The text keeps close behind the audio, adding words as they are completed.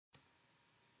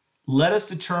Let us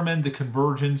determine the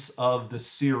convergence of the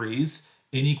series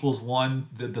n equals 1,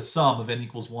 the sum of n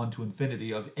equals 1 to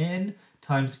infinity of n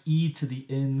times e to the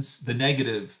the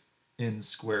negative n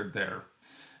squared there.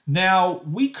 Now,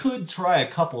 we could try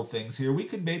a couple of things here. We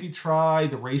could maybe try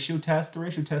the ratio test. The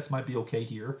ratio test might be okay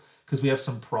here because we have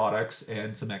some products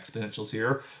and some exponentials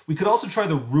here. We could also try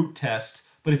the root test,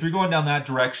 but if you're going down that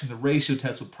direction, the ratio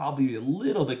test would probably be a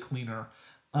little bit cleaner.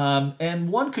 And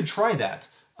one could try that.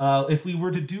 If we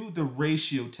were to do the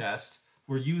ratio test,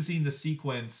 we're using the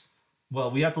sequence, well,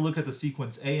 we have to look at the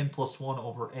sequence an plus 1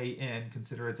 over an,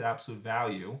 consider its absolute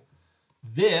value.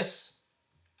 This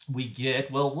we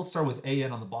get, well, we'll start with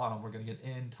an on the bottom. We're going to get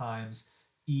n times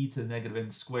e to the negative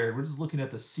n squared. We're just looking at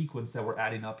the sequence that we're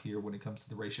adding up here when it comes to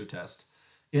the ratio test.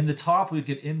 In the top, we'd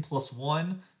get n plus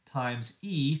 1 times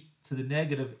e to the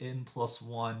negative n plus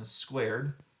 1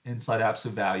 squared inside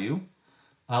absolute value.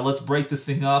 Let's break this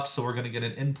thing up. So we're going to get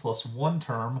an n plus 1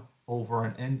 term over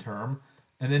an n term,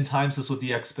 and then times this with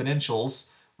the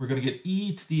exponentials. We're going to get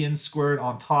e to the n squared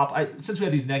on top. Since we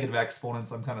have these negative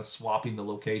exponents, I'm kind of swapping the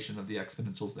location of the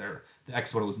exponentials there. The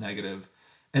exponent was negative.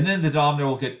 And then the denominator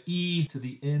will get e to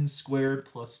the n squared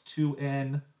plus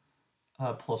 2n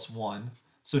plus 1.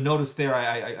 So notice there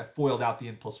I foiled out the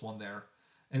n plus 1 there.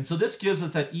 And so this gives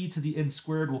us that e to the n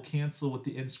squared will cancel with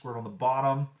the n squared on the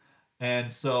bottom.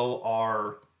 And so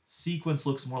our sequence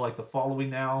looks more like the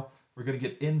following now. We're going to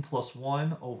get n plus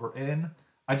 1 over n.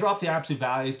 I dropped the absolute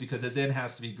values because as n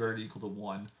has to be greater than or equal to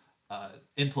 1,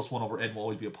 n plus 1 over n will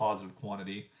always be a positive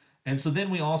quantity. And so then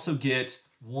we also get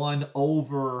 1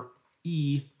 over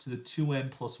e to the 2n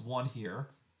plus 1 here,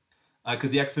 because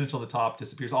the exponential on the top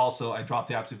disappears. Also, I dropped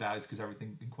the absolute values because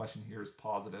everything in question here is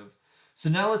positive. So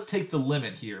now let's take the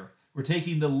limit here. We're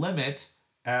taking the limit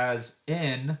as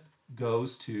n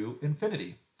goes to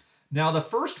infinity. Now the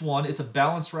first one, it's a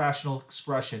balanced rational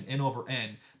expression, n over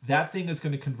n. That thing is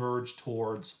going to converge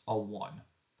towards a 1.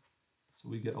 So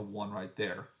we get a 1 right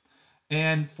there.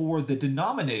 And for the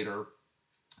denominator,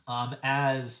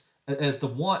 as the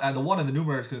 1 in the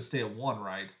numerator is going to stay a 1,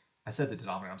 right? I said the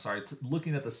denominator, I'm sorry.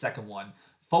 Looking at the second one,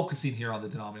 focusing here on the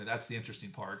denominator, that's the interesting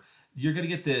part. You're going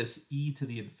to get this e to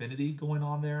the infinity going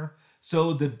on there.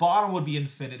 So the bottom would be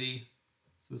infinity.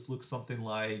 So this looks something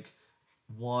like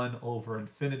 1 over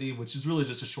infinity, which is really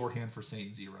just a shorthand for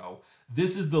saying 0.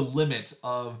 This is the limit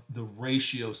of the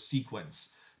ratio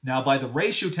sequence. Now, by the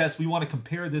ratio test, we want to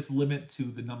compare this limit to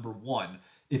the number 1.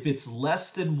 If it's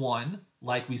less than 1,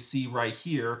 like we see right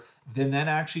here, then that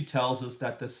actually tells us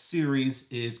that the series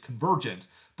is convergent.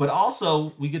 But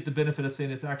also, we get the benefit of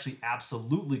saying it's actually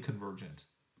absolutely convergent.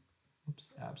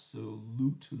 Oops,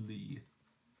 absolutely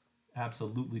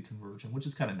convergent, which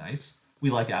is kind of nice. We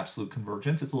like absolute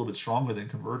convergence. It's a little bit stronger than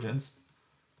convergence.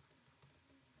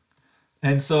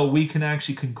 And so we can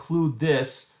actually conclude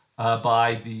this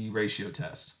by the ratio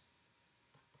test.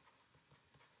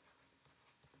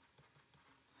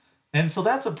 And so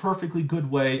that's a perfectly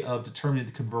good way of determining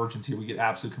the convergence here. We get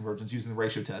absolute convergence using the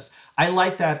ratio test. I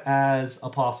like that as a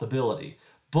possibility.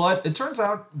 But it turns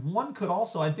out one could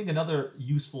also, I think another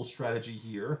useful strategy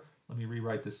here, let me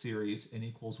rewrite the series, n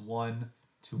equals 1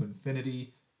 to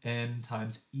infinity, n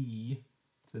times e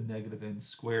to the negative n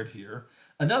squared here.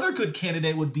 Another good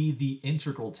candidate would be the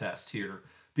integral test here,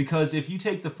 because if you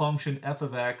take the function f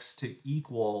of x to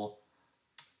equal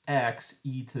x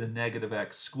e to the negative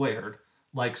x squared,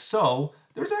 like so,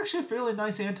 there's actually a fairly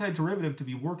nice antiderivative to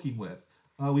be working with.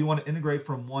 We want to integrate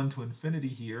from 1 to infinity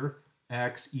here,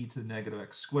 x e to the negative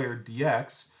x squared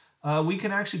dx. We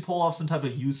can actually pull off some type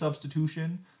of u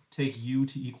substitution, take u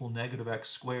to equal negative x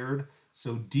squared,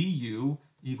 so du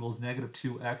equals negative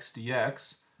 2x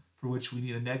dx, for which we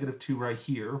need a negative 2 right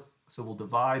here. So we'll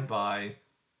divide by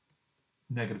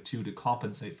negative 2 to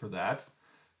compensate for that.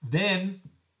 Then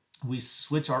we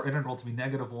switch our integral to be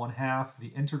negative 1/2 the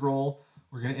integral.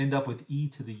 We're going to end up with e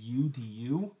to the u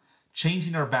du.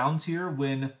 Changing our bounds here,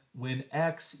 when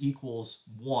x equals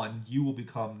 1, u will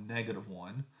become negative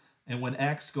 1. And when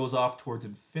x goes off towards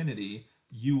infinity,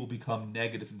 u will become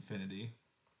negative infinity,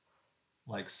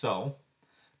 like so.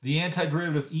 The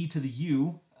antiderivative of e to the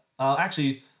u,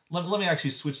 actually, let me actually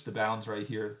switch the bounds right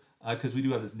here, because we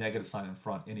do have this negative sign in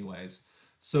front anyways.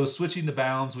 So switching the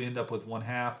bounds, we end up with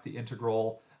 1/2 the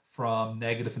integral from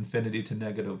negative infinity to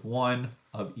negative 1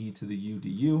 of e to the u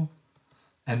du.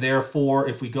 And therefore,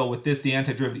 if we go with this, the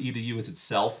antiderivative of e to u is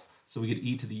itself. So we get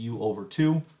e to the u over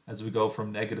 2 as we go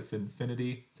from negative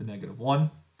infinity to negative 1.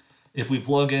 If we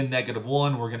plug in negative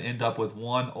 1, we're going to end up with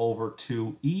 1 over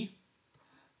 2e.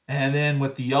 And then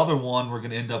with the other one, we're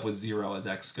going to end up with 0 as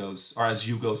x goes, or as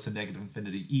u goes to negative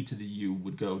infinity. E to the u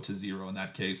would go to 0 in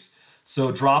that case.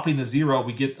 So dropping the 0,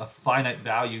 we get a finite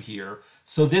value here.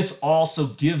 So this also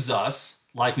gives us,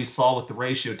 like we saw with the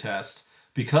ratio test,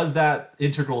 because that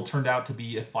integral turned out to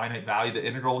be a finite value, the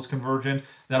integral was convergent,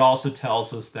 that also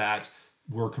tells us that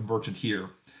we're convergent here.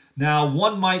 Now,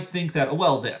 one might think that, oh,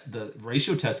 well, the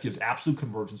ratio test gives absolute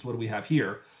convergence. What do we have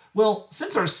here? Well,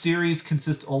 since our series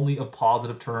consists only of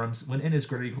positive terms, when n is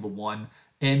greater or equal to 1,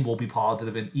 n will be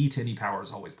positive, and e to any power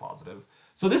is always positive.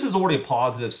 So this is already a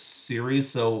positive series,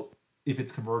 so if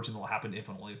it's convergent, it will happen if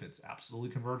and only if it's absolutely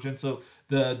convergent. So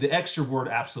the extra word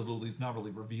absolutely is not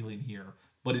really revealing here,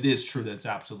 but it is true that it's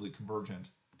absolutely convergent.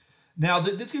 Now,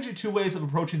 this gives you two ways of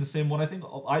approaching the same one. I think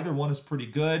either one is pretty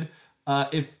good.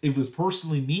 If it was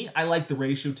personally me, I like the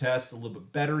ratio test a little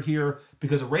bit better here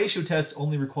because a ratio test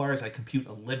only requires I compute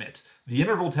a limit. The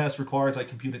integral test requires I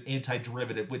compute an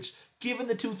antiderivative, which, given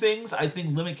the two things, I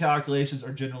think limit calculations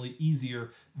are generally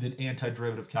easier than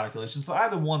antiderivative calculations, but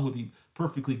either one would be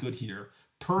perfectly good here.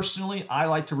 Personally, I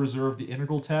like to reserve the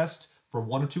integral test for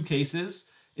one or two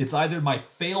cases. It's either my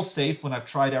fail-safe when I've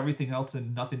tried everything else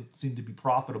and nothing seemed to be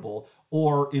profitable,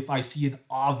 or if I see an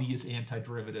obvious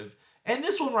antiderivative. And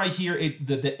this one right here,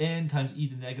 the n times e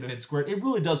to the negative n squared, it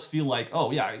really does feel like,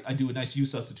 oh yeah, I do a nice u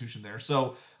substitution there.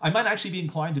 So I might actually be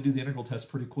inclined to do the integral test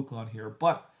pretty quickly on here,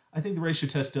 but I think the ratio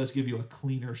test does give you a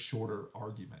cleaner, shorter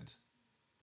argument.